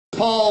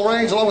Paul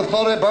Raines, along with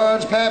Claudette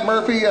Barnes, Pat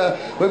Murphy.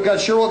 We've got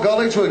Cheryl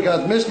Gullich. We've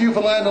got Miss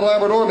Newfoundland and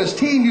Labrador, Miss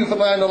Teen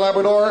Newfoundland and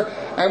Labrador,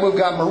 and we've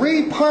got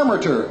Marie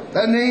Parmenter.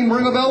 That name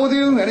ring a bell with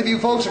you? Any of you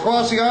folks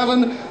across the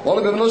island? Well,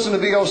 have been listening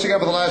to VOCM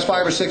for the last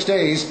 5 or 6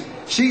 days.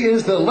 She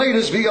is the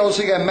latest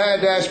VOCM Mad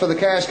Dash for the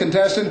Cash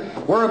contestant.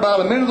 We're about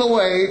a minute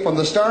away from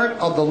the start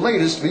of the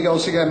latest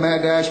VOCM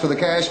Mad Dash for the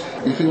Cash.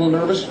 You feeling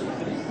nervous?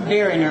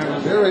 Very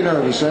nervous. Very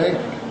nervous, eh?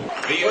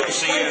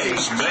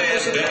 VOCM's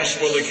Mad Dash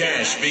for the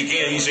Cash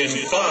begins in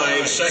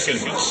 5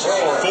 seconds. 4,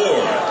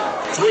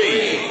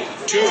 3,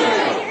 2, 1.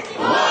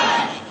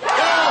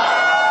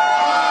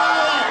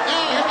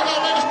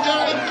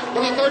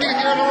 For the 30th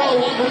year in a row,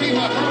 Marie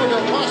Parmenter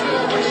across the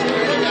over.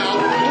 Here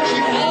now. She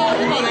all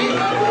the money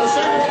for the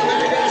second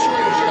Mad Dash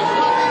ring. She has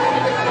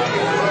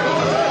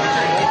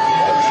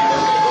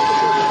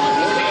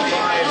not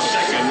 5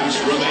 seconds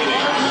remaining.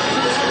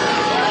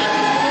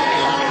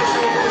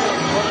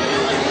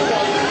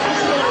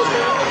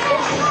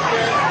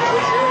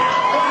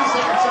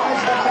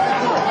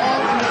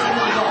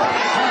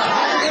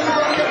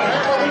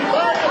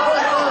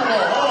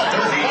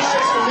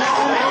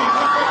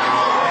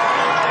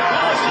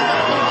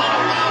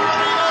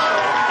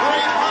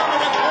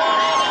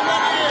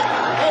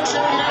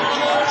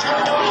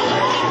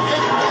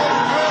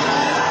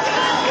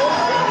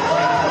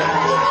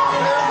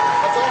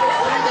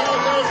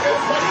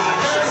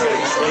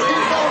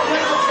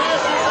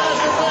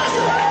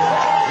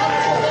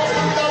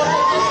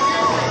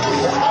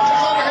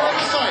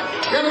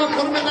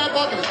 Put them in that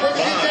bucket as quick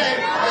as you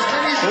can. As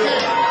many as you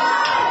can.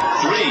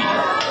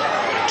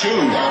 3,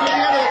 2, 1.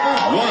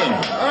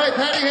 All right,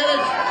 Patty, hit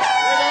it.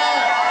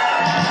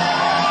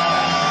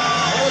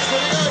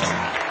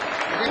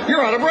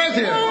 You're out of breath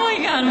here. Oh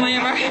my God, am I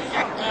ever?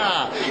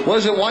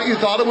 Was it what you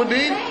thought it would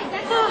be?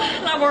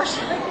 Oh, not worse.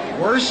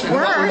 Worse? In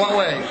what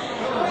way?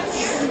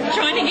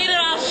 Trying to get it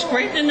all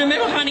scraped in the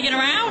middle, trying to get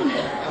around.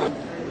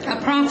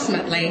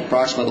 Approximately.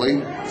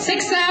 Approximately.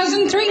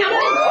 6,340.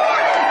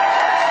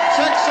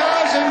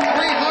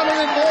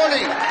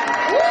 6,340.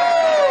 Woo!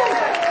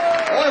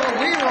 Boy, were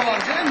we wrong,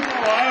 Jim.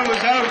 Oh, I was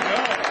out.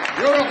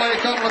 You're up by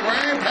a couple of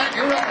grand. Pat,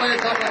 you're up by a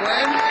couple of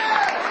grand.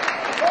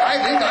 I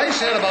think I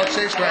said about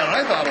 6 grand.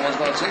 I thought it was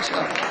about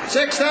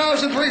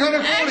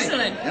 6,340.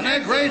 Excellent. Isn't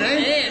that great, eh?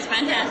 It is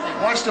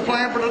fantastic. What's the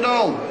plan for the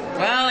dough?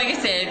 Well, like I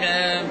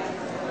said,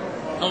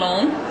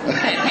 alone.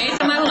 Pay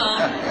some my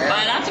loan.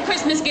 Buy lots of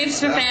Christmas gifts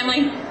for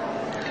family.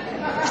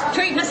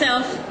 Treat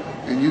myself.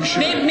 And you should.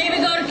 Maybe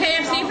go to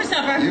KFC for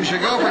supper. You should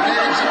go for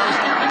KFC.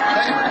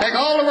 Take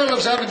all the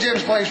relatives out to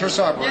Jim's place for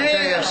supper.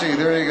 KFC,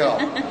 there you go.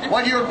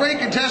 Well, you're a great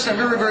contestant.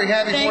 I'm very, very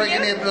happy for you.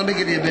 Let me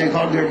give you a big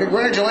hug there.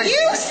 Congratulations.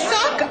 You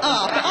suck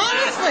up,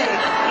 honestly.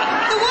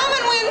 The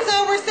woman wins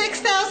over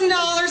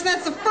 $6,000.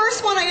 That's the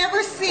first one I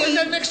ever see. Well,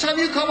 then next time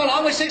you come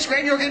along with 6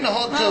 grand, you're getting a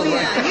hug too. Oh,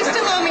 yeah. Right? You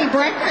still owe me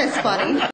breakfast, buddy.